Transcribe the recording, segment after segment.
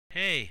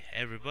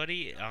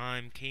everybody,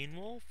 I'm Kane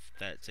Wolf,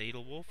 that's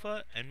Adal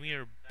Wolfa, and we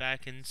are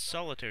back in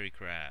Solitary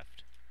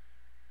Craft.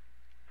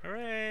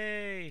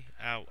 Hooray!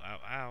 Ow, ow,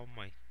 ow,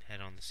 my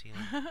head on the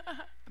ceiling.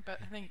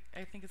 But I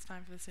think it's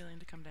time for the ceiling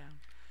to come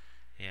down.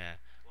 Yeah.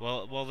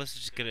 Well, this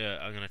is just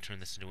I'm gonna turn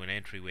this into an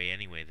entryway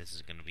anyway. This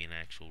is gonna be an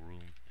actual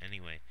room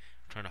anyway.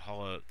 I'm trying to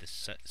hollow out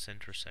this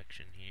center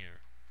section here.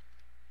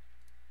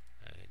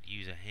 I'd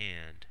use a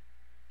hand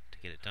to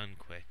get it done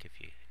quick if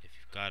you've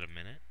got a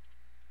minute.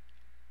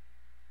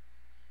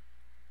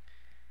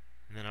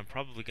 And then I'm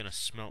probably gonna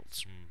smelt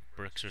some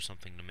bricks or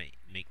something to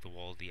make the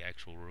wall of the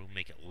actual room,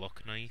 make it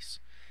look nice.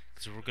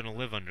 Because if we're gonna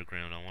live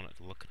underground, I want it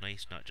to look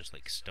nice, not just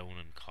like stone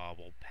and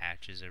cobble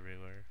patches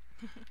everywhere.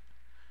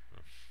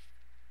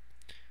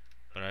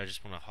 But I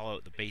just want to hollow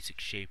out the basic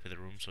shape of the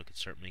room so I can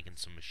start making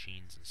some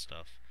machines and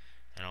stuff.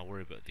 And I'll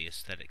worry about the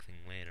aesthetic thing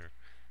later.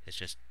 It's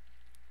just,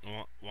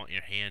 I want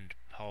your hand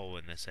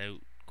hollowing this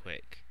out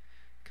quick.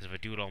 Because if I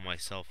do it all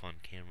myself on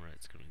camera,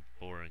 it's going to be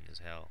boring as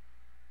hell.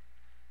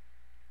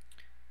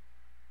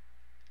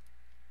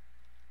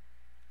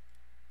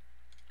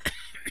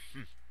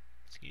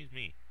 Excuse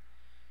me.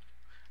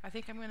 I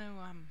think I'm going to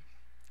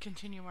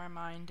continue our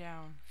mine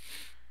down.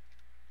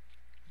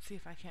 See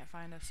if I can't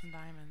find us some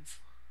diamonds.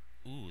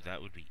 Ooh,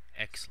 that would be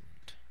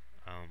excellent.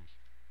 I'm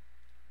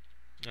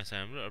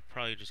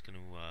probably just going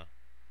to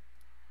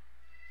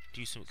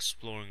do some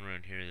exploring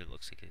around here. It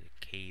looks like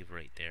a cave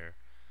right there.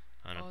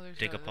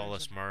 Dig up all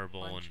this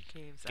marble and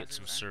get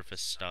some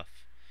surface stuff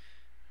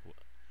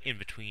in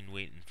between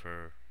waiting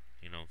for,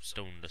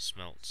 stone to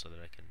smelt so that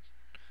I think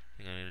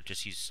I'm going to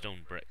just use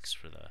stone bricks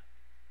for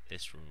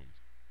this room.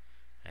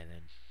 And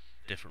then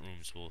different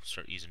rooms will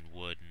start using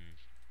wood and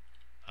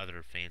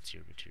other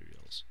fancier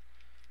materials.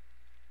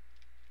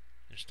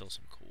 There's still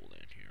some coal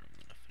down here I'm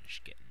going to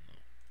finish getting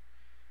though.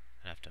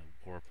 I have to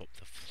warp up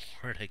the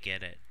floor to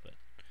get it, but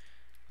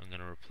I'm going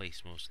to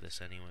replace most of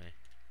this anyway.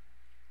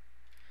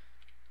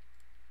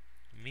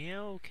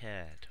 Meow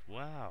cat.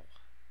 Wow.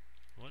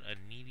 What a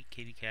needy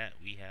kitty cat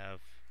we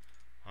have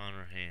on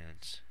our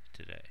hands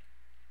today.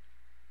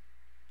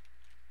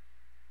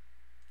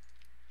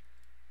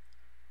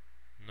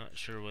 Not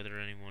sure whether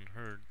anyone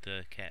heard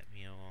the cat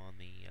meow on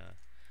the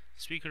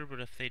speaker, but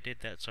if they did,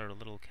 that's our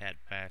little cat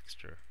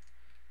Baxter.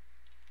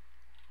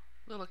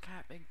 Little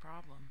cat, big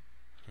problem.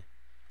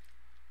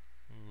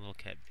 Little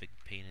cat, big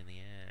pain in the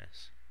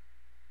ass.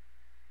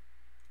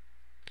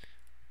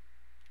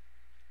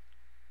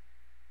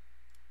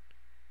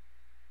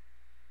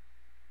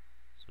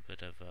 There's a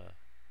bit of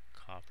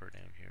copper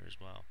down here as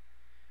well,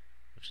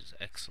 which is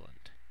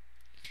excellent.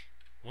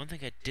 One thing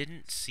I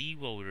didn't see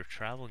while we were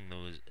traveling,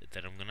 though,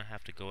 that I'm going to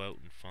have to go out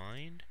and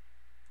find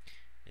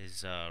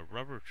is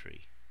rubber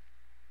tree.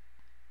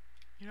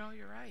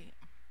 You're right.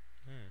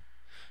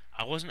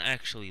 I wasn't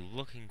actually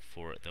looking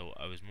for it, though.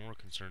 I was more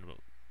concerned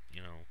about,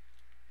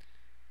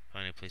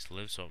 finding a place to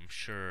live, so I'm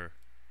sure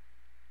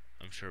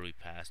we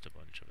passed a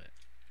bunch of it,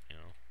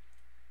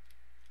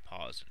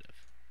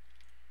 Positive.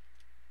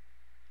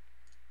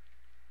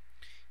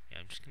 Yeah,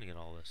 I'm just going to get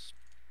all this,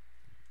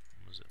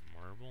 was it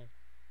marble?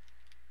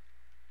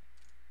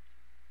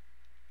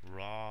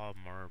 Raw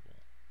marble.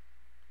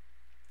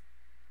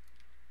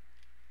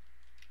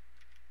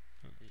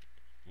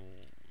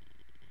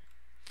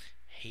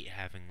 Hate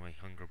having my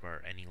hunger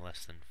bar any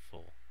less than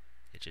full.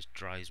 It just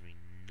drives me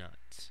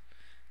nuts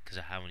because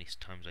of how many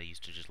times I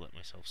used to just let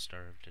myself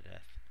starve to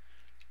death.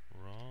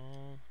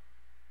 Raw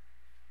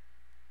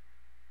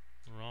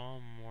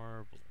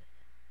marble.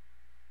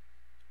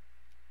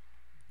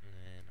 And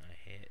then I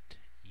hit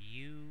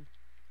U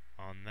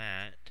on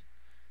that,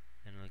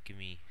 and it'll give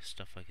me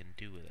stuff I can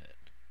do with it.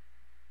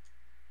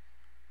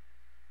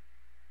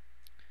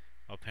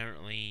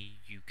 Apparently,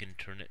 you can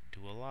turn it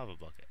into a lava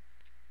bucket.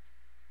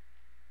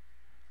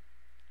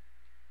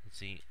 Let's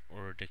see,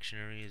 or a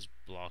dictionary is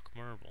block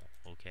marble,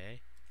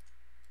 okay?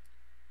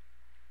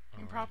 You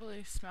can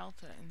probably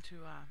smelt it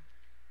into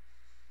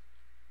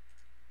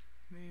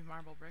maybe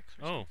marble bricks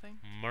or something.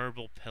 Oh,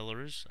 marble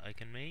pillars I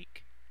can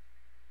make,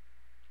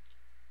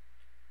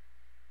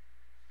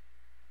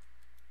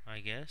 I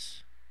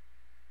guess.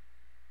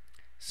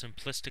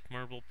 Simplistic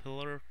marble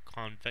pillar,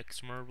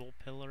 convex marble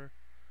pillar,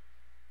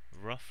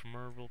 rough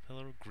marble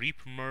pillar,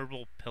 Greek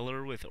marble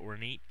pillar with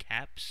ornate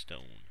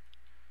capstone.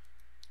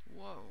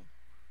 Whoa.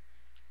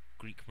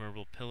 Greek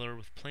marble pillar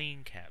with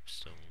plain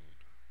capstone.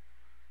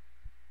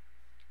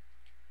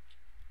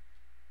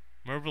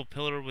 Marble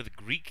pillar with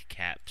Greek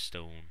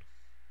capstone.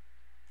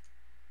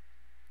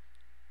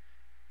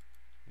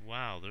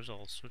 Wow, there's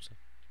all sorts of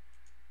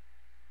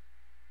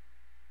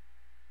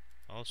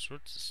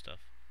stuff.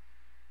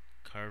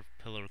 Carved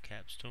pillar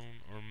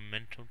capstone,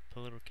 ornamental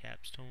pillar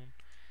capstone.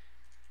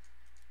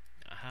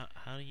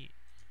 How do you?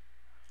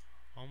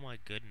 Oh my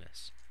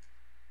goodness!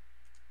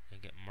 I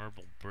get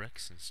marble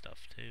bricks and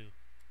stuff too.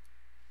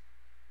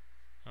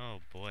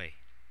 Oh boy!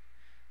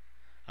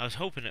 I was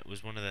hoping it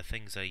was one of the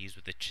things I used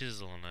with the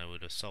chisel, and I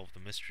would have solved the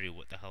mystery of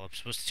what the hell I'm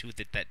supposed to do with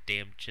that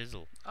damn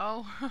chisel.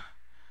 Oh,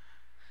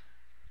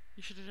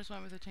 you should have just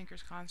went with the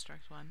Tinker's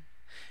Construct one.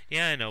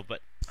 Yeah, I know,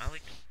 but I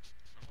like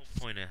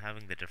point of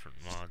having the different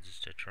mods is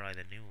to try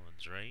the new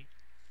ones, right?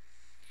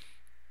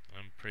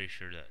 I'm pretty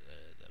sure that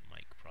the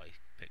mic probably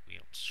picked me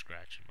up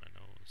scratching my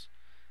nose.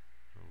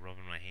 Or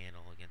rubbing my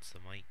handle against the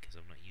mic because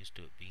I'm not used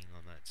to it being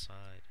on that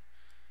side.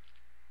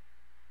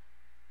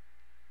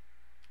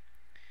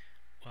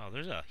 Wow,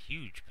 there's a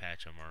huge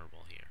patch of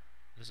marble here.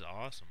 This is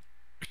awesome.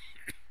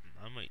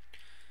 I might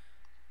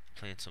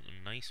plan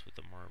something nice with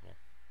the marble.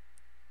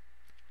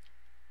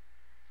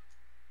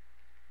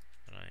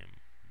 But I am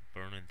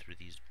burning through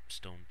these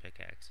stone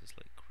pickaxes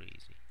like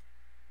crazy.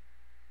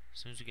 As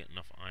soon as we get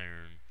enough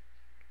iron,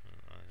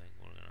 I think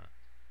we're gonna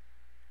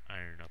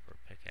iron up our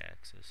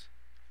pickaxes.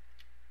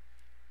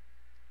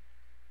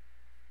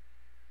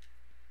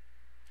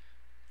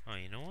 Oh,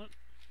 you know what?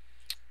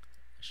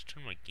 I should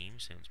turn my game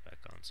sounds back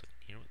on so I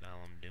can hear what the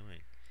hell I'm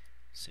doing.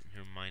 Sitting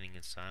here mining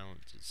in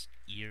silence is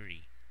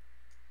eerie.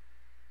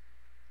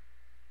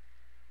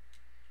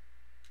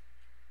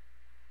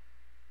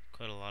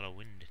 Quite a lot of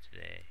wind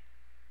today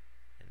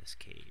in this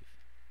cave.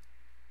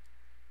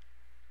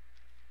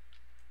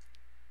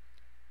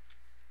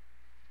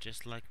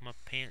 Just like my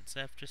pants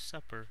after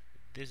supper,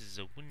 this is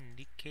a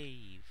windy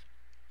cave.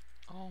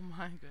 Oh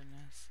my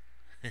goodness.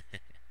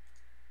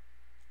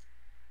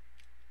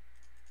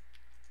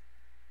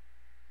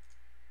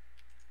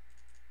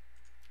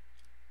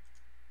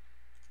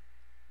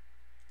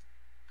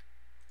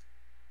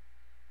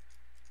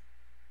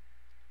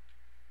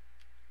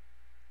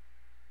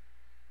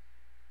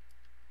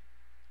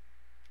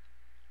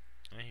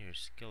 I hear a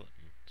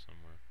skeleton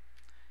somewhere.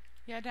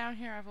 Yeah, down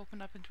here I've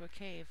opened up into a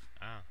cave.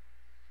 Ah.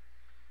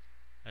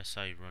 I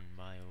saw you run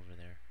by over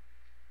there.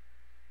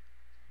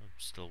 I'm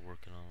still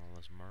working on all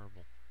this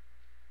marble.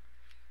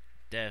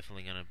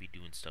 Definitely gonna be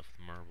doing stuff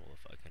with marble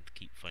if I can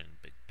keep finding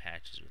big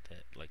patches with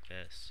it like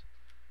this.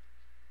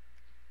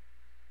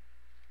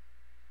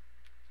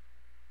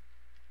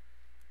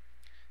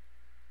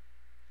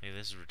 Hey,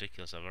 this is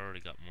ridiculous. I've already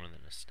got more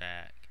than a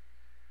stack.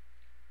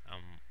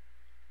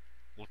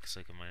 Looks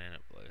like I might end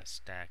up with like a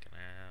stack and a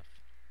half.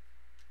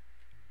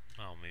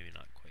 Well, maybe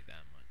not quite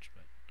that much,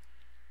 but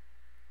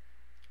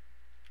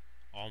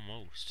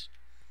almost.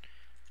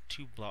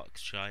 2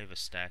 blocks shy of a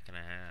stack and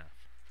a half.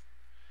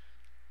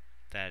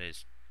 That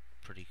is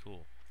pretty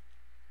cool.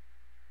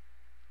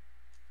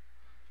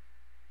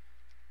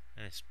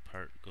 And this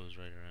part goes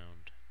right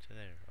around to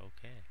there.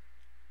 Okay.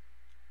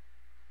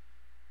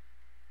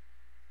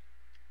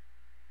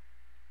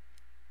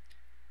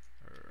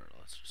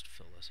 Let's just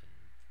fill this in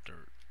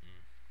dirt and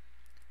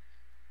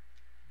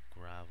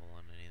gravel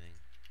on anything.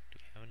 Do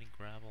we have any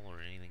gravel or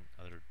anything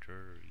other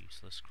dirt or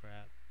useless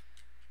crap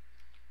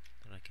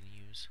that I can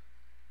use?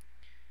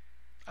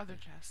 Other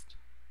chest.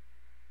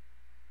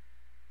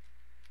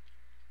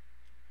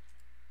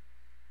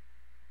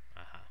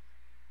 Aha.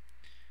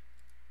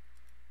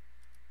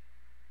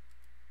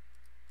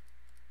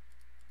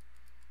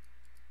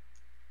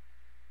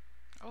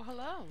 Oh,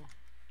 hello.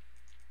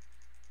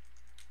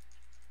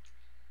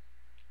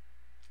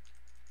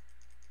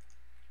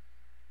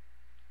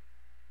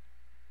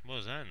 What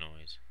was that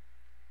noise?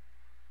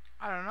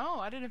 I don't know.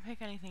 I didn't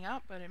pick anything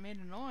up, but it made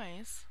a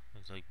noise.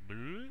 It's like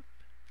bloop.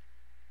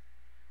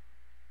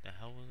 The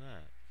hell was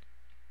that?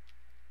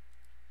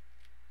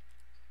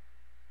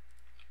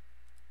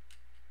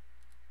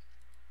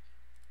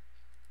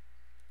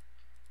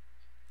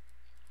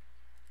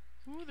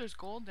 Ooh, there's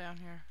gold down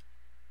here.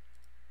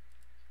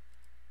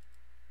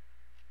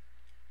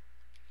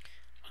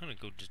 I'm gonna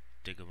go just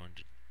dig a bunch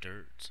of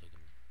dirt so I can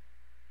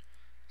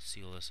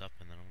seal this up,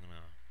 and then I'm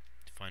gonna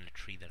find a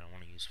tree that I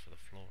want to use for the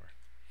floor.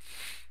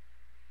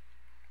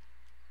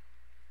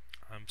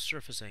 I'm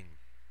surfacing.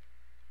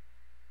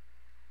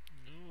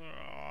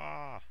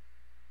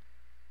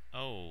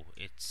 Oh,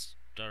 it's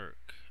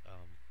dark.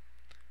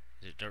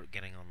 Is it dark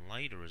getting on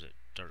light, or is it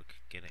dark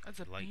getting That's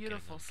a light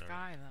beautiful getting on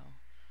sky, dark? though.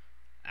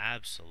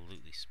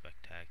 Absolutely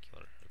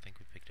spectacular. I think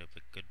we picked up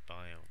a good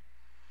biome.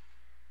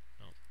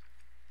 Nope.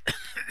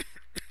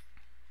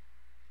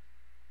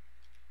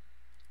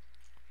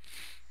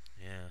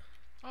 Yeah.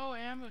 Oh,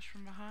 ambush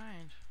from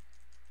behind.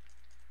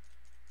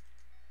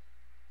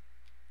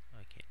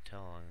 I can't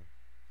tell. I'm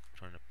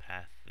trying to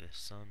path the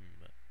sun,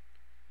 but...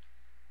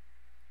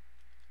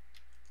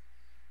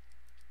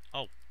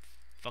 Oh,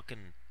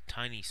 fucking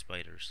tiny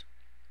spiders.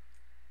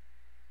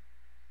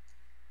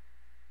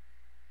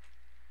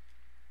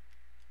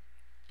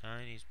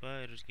 Tiny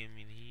spiders give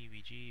me the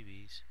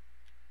heebie-jeebies.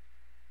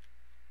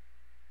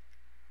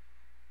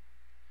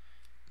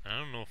 I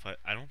don't know if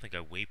I don't think I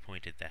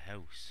waypointed the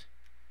house.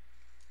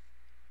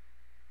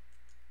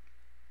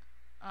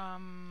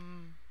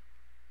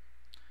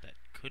 That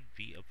could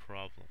be a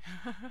problem.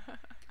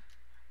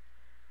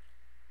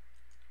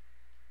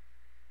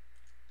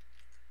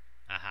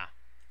 Aha.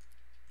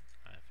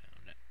 I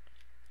found it.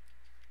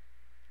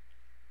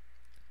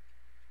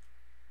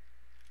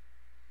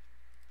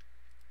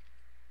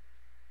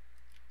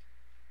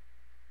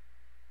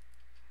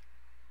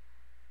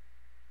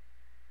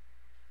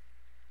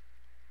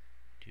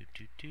 Do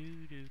do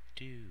do do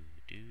do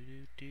do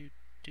do do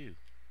do.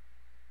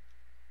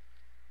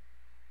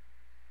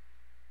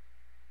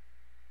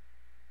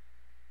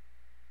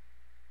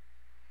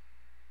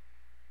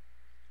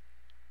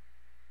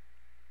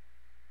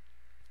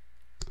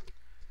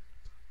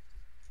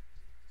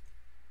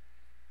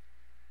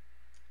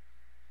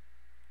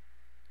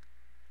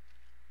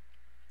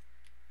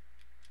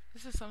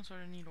 This is some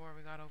sort of neat ore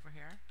we got over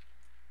here.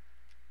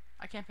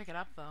 I can't pick it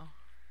up though.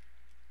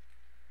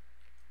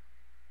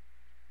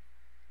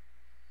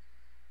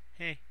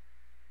 Hey.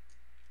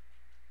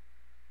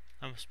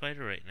 I'm a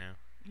spider right now.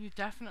 You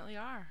definitely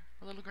are.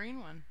 A little green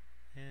one.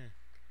 Yeah.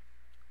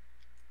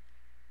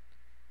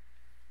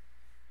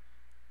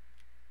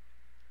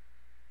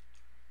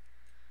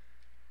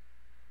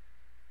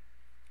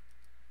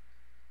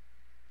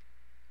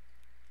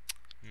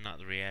 Not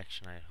the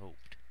reaction I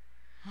hoped.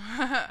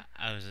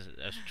 I was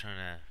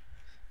trying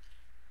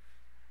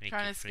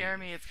to scare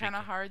me. It's kind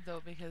of hard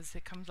though because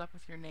it comes up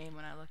with your name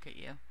when I look at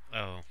you.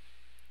 Oh.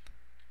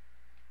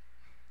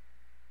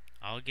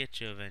 I'll get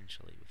you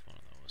eventually with one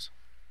of those.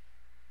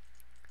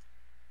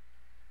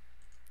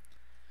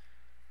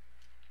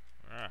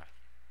 Ah.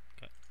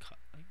 I got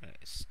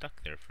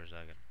stuck there for a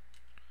second.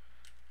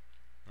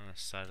 On the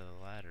side of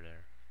the ladder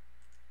there.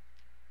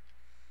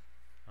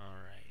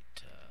 Alright.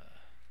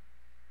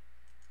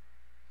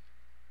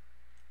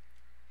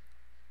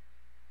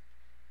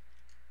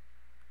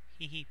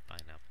 Hee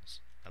pineapples.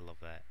 I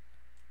love that.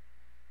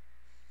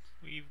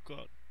 We've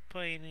got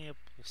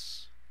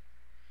pineapples.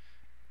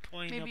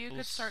 Maybe you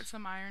could start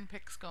some iron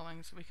picks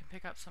going so we can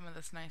pick up some of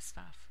this nice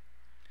stuff.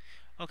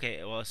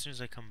 Okay, well as soon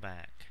as I come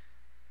back.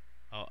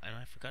 Oh, and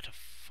I forgot to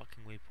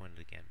fucking waypoint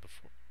it again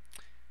before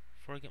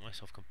I get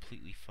myself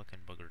completely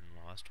fucking buggered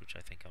and lost, which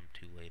I think I'm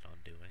too late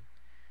on doing.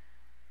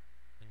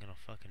 I'm gonna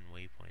fucking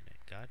waypoint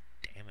it. God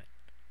damn it.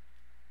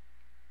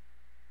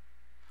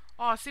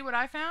 Oh, see what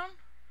I found?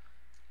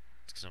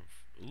 It's 'cause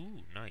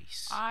ooh,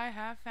 nice. I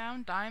have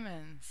found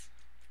diamonds.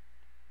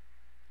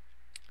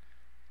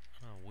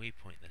 I'm gonna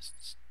waypoint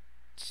this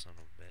son of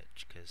a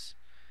bitch, 'cause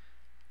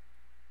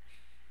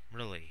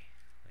really,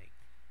 like,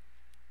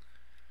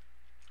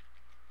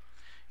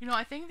 you know,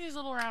 I think these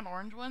little round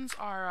orange ones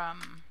are I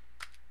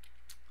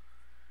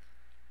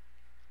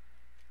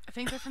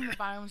think they're from the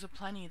biomes of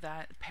plenty,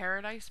 that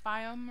paradise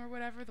biome or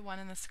whatever, the one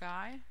in the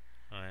sky.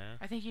 Oh yeah?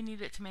 I think you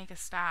need it to make a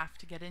staff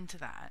to get into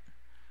that.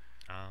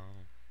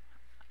 Oh.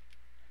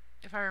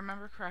 If I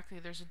remember correctly,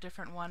 there's a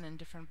different one in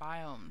different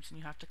biomes, and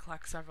you have to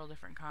collect several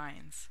different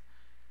kinds.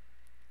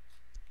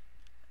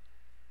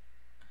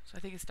 So I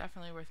think it's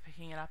definitely worth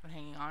picking it up and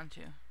hanging on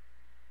to.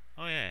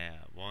 Oh yeah.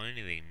 Well,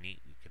 anything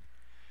neat we could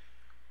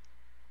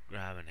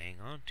grab and hang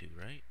on to,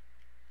 right?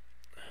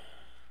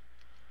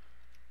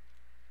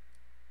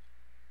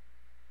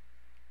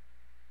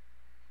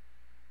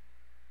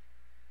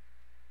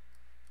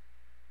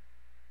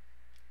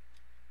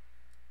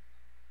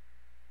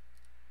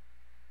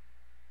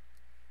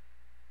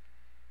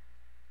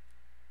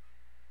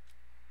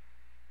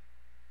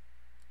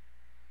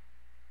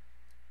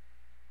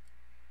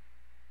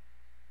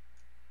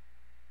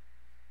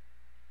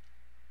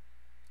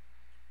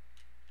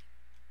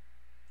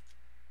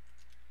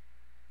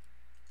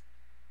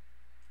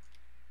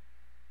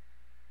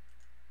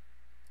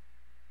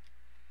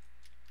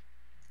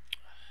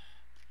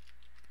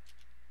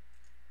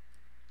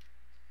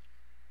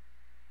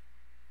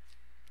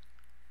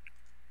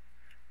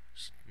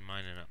 Just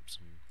mining up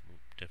some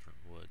different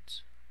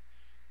woods.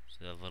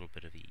 So a little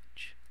bit of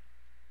each.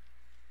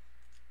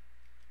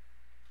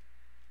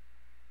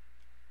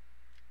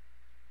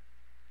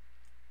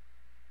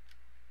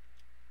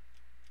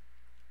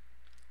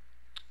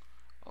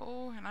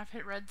 Oh, and I've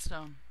hit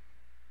redstone.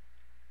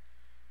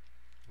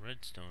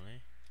 Redstone, eh?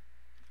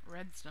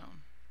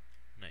 Redstone.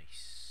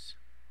 Nice.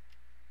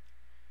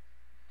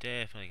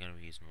 Definitely gonna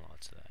be using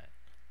lots of that.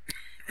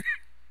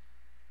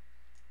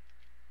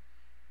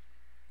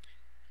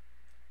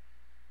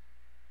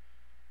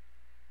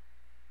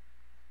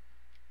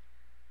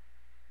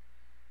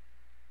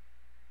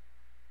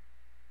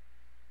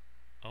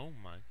 Oh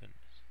my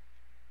goodness.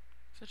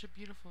 Such a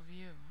beautiful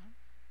view,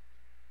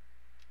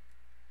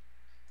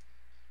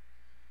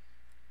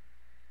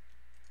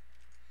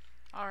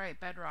 huh? Alright,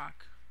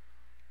 bedrock.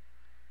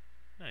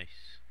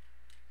 Nice.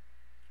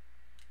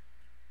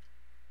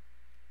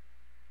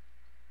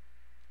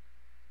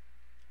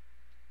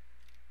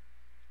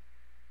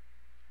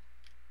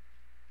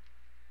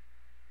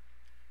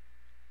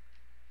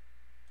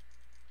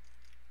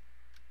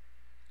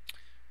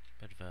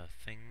 Bit of a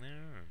thing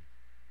there.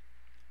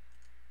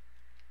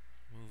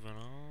 Moving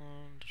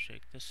on to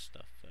shake this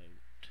stuff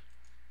out.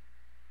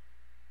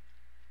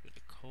 Bit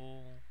of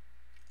coal.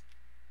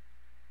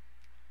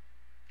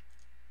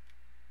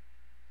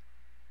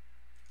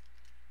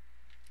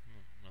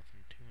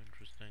 Nothing too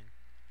interesting.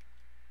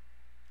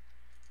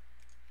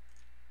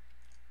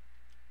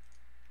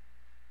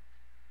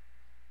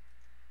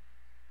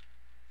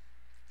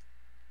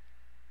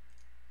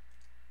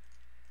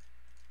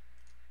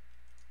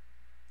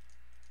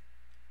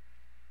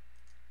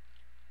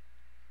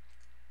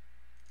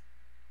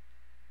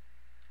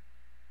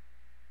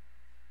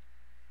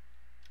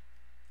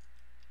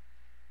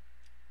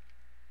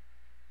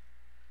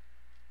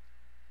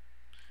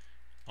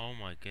 Oh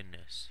my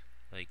goodness.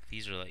 Like,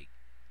 these are like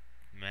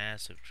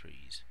massive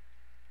trees.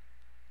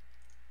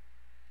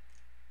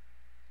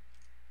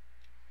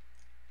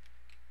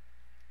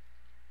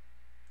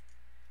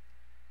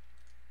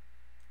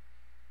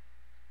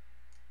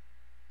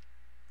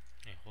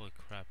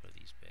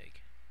 these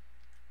big.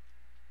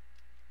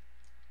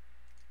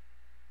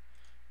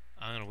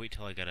 I'm gonna wait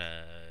till I get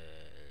a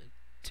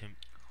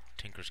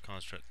Tinker's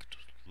Construct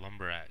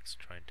lumber axe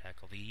to try and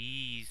tackle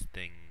these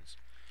things.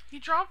 He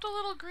dropped a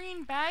little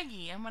green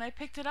baggie, and when I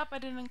picked it up, I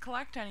didn't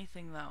collect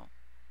anything, though.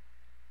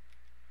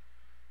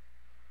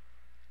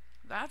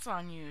 That's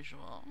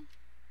unusual.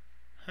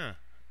 Huh.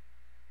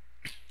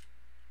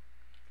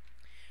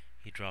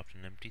 He dropped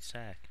an empty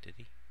sack, did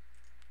he?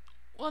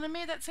 Well, and it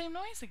made that same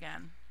noise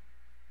again.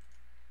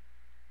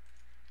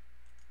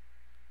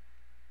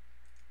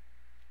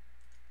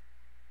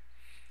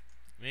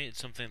 Maybe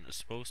it's something that's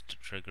supposed to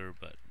trigger,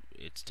 but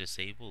it's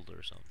disabled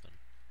or something.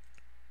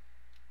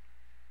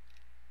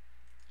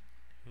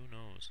 Who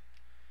knows?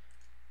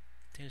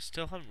 I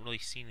still haven't really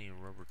seen any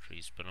rubber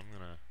trees, but I'm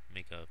gonna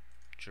make a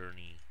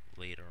journey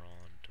later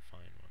on to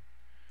find one.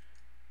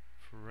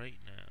 For right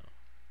now.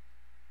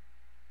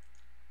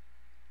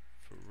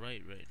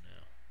 Right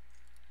now.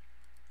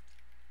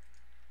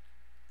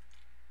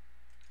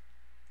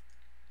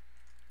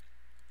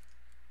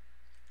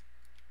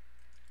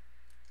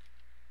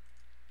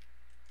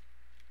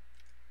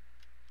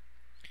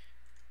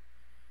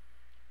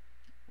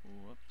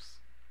 Whoops.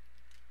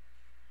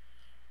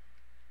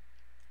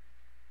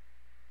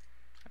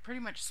 I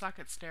pretty much suck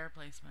at stair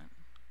placement.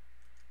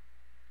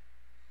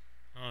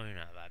 Oh, you're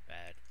not that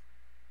bad.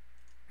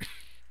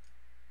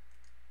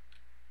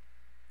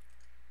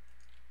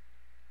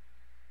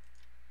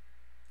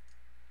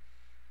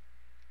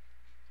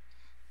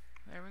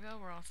 There we go,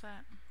 we're all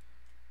set.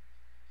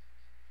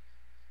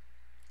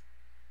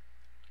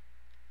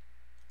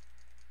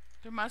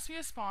 There must be a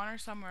spawner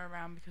somewhere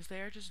around because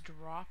they are just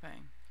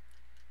dropping.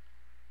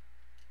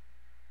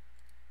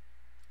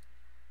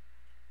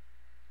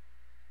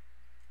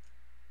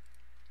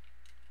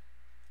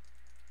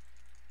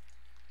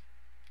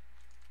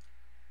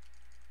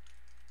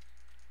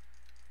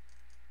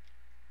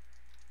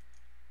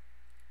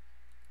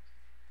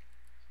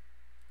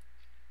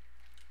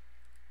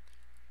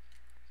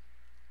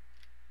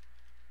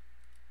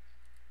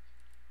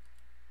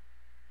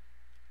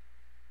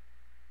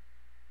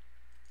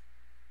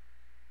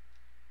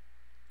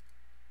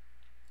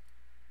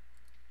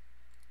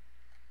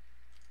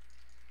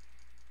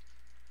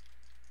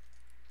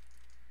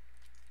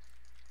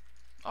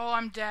 Oh,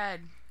 I'm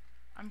dead.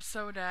 I'm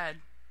so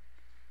dead.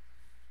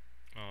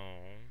 Oh.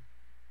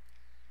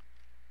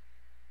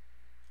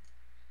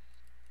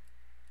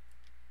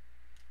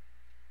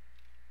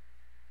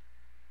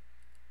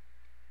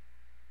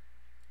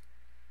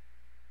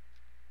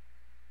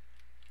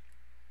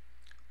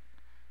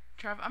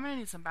 Trev, I'm gonna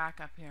need some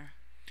backup here.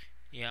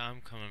 Yeah,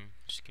 I'm coming.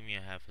 Just give me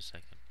a half a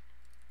second.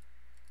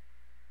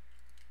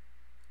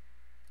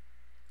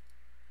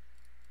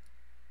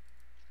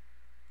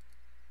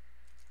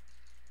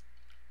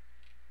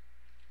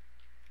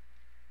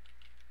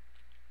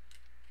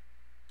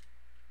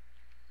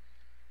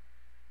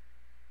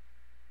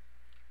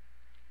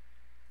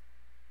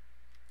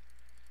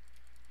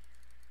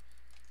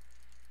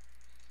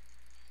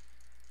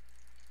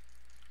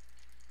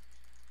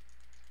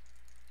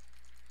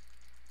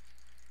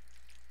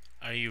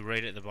 Are you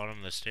right at the bottom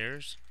of the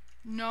stairs?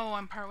 No,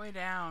 I'm partway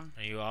down.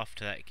 Are you off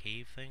to that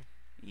cave thing?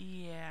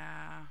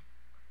 Yeah.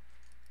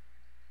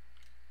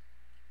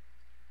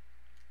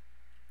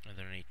 Are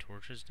there any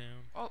torches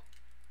down? Oh.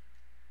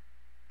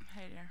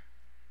 Hey there.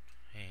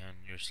 Hey, hon,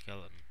 you're a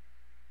skeleton.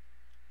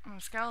 I'm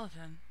a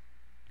skeleton.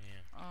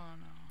 Yeah. Oh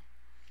no.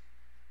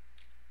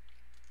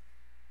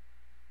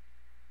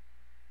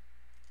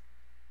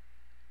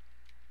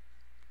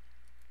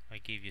 I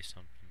gave you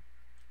something.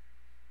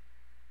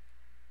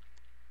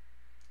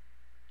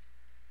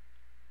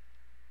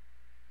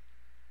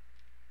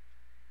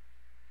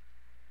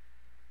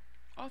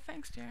 Oh,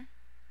 thanks, dear.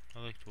 I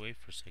looked away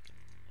for a second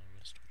and I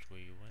missed which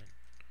way you went.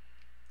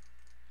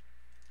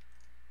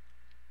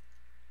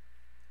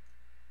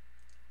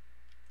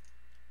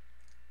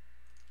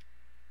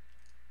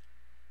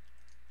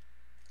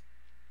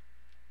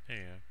 There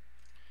you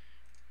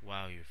are.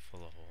 Wow, you're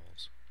full of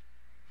holes.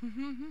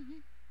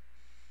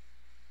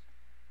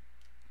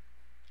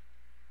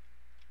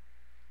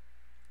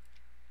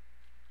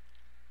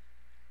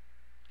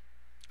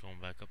 Going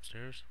back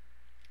upstairs?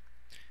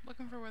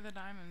 Looking for where the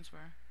diamonds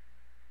were.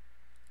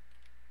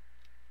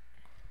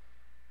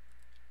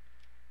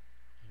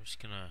 I'm just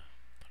gonna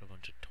put a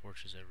bunch of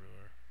torches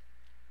everywhere.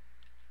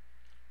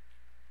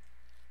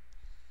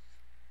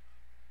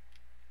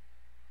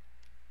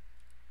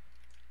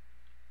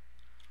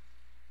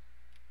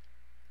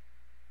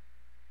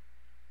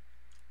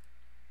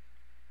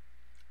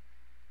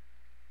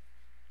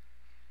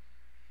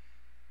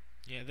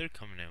 Yeah, they're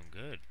coming down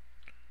good.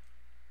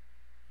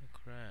 Oh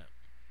crap.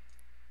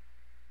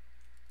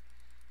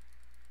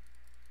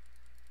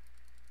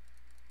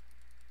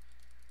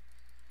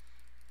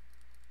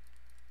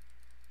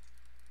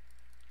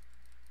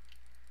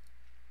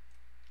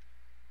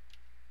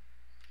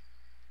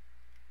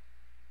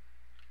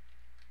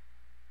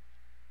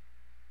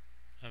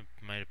 I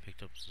might have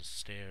picked up some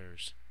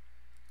stairs.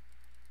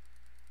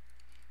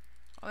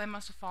 Oh, they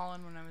must have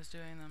fallen when I was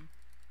doing them.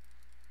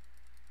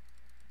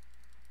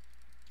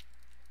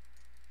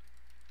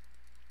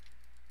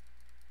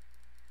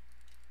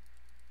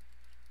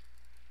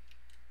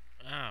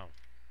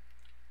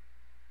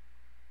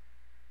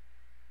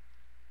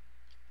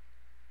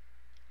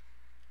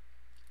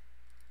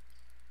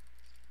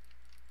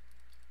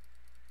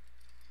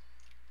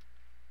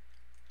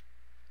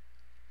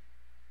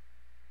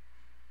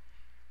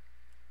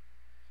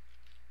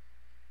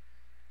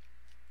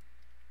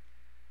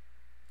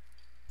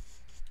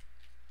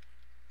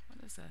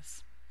 was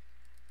this?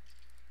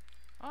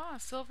 Oh,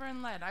 silver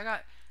and lead. I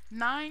got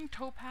 9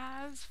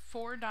 topaz,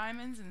 4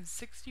 diamonds, and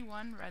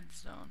 61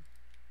 redstone.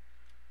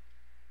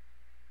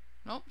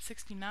 Nope,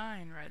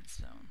 69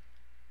 redstone.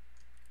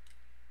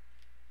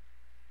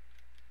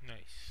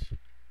 Nice.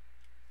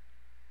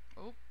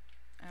 Oh,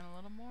 and a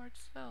little more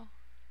still.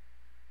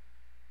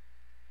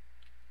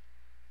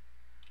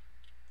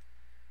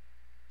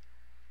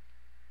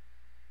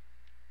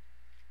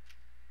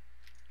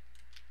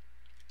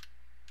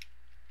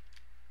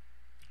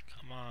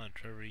 Come on,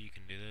 Trevor, you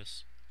can do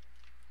this.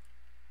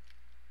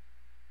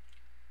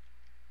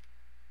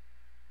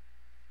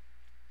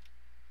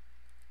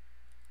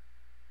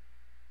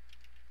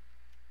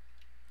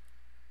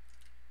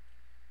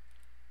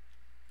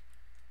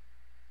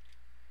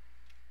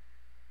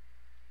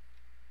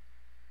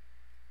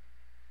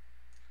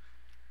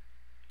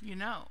 You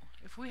know,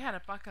 if we had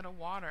a bucket of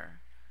water,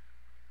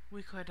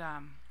 we could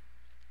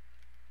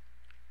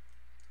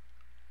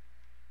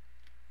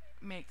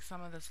make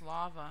some of this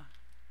lava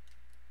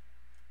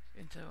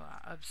into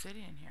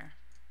obsidian here.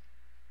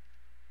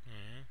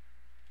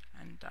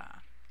 And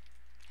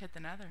hit the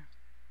nether.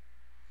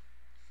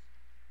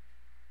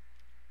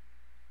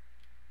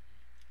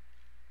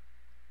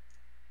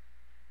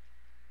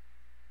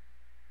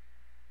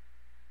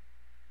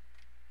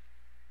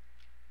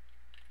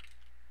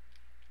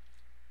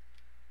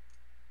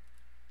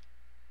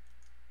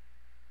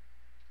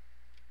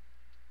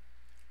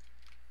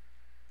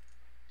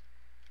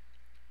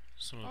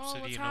 Some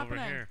obsidian over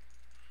here.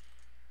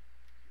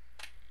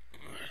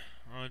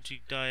 Oh, did you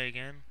die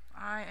again?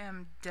 I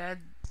am dead.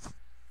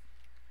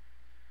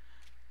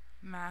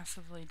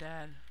 Massively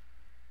dead.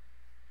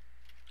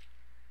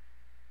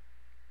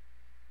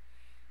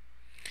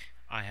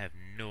 I have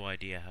no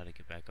idea how to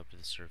get back up to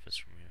the surface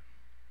from here.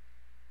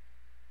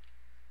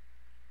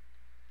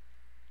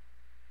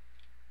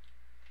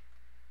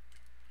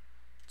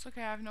 It's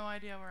okay, I have no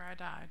idea where I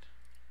died.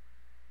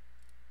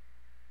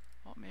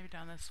 Oh, maybe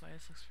down this way.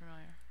 This looks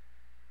familiar.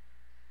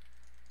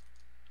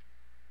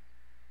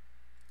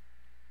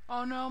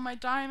 Oh no, my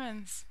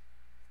diamonds!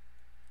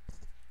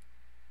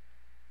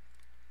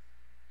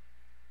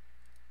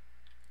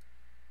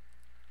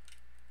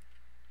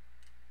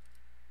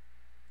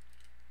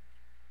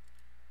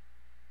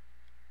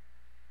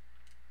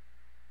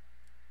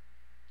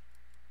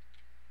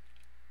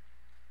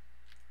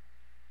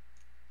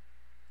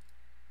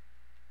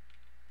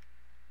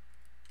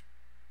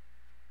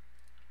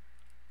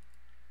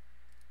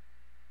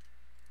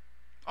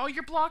 Oh,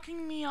 you're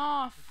blocking me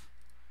off.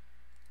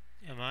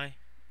 Am I?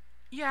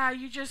 Yeah,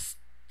 you just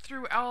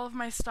threw all of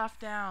my stuff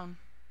down.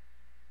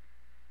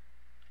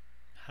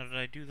 How did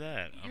I do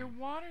that? Your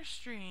water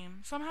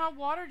stream. Somehow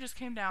water just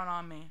came down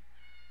on me.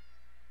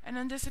 And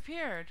then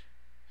disappeared.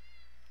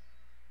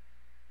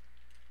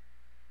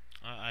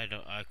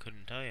 I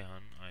couldn't tell you,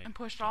 hon. And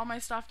pushed all my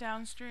stuff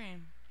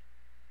downstream.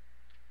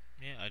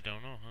 Yeah, I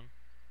don't know, hon.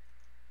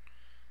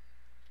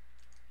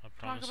 I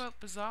promise. Talk about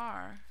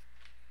bizarre.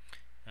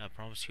 I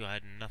promise you I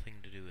had nothing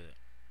to do with it.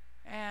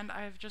 And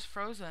I've just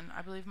frozen.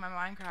 I believe my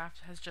Minecraft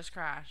has just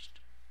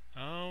crashed.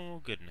 Oh,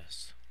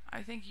 goodness.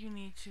 I think you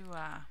need to,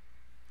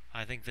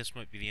 I think this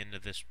might be the end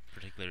of this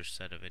particular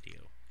set of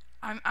video.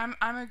 I'm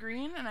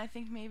agreeing, and I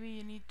think maybe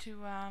you need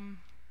to,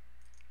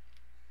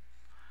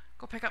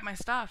 go pick up my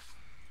stuff.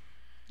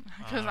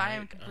 Because I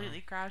am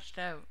completely crashed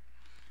out.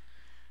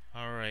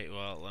 Alright,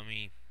 well,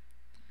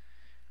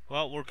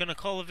 well, we're gonna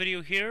call the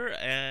video here,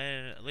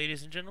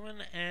 ladies and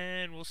gentlemen,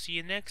 and we'll see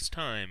you next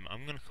time.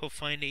 I'm gonna go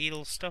find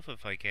Adal stuff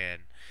if I can.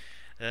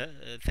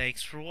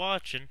 Thanks for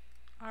watching.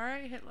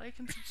 Alright, hit like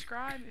and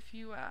subscribe if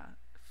you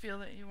feel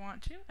that you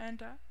want to,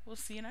 and we'll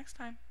see you next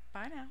time.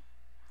 Bye now.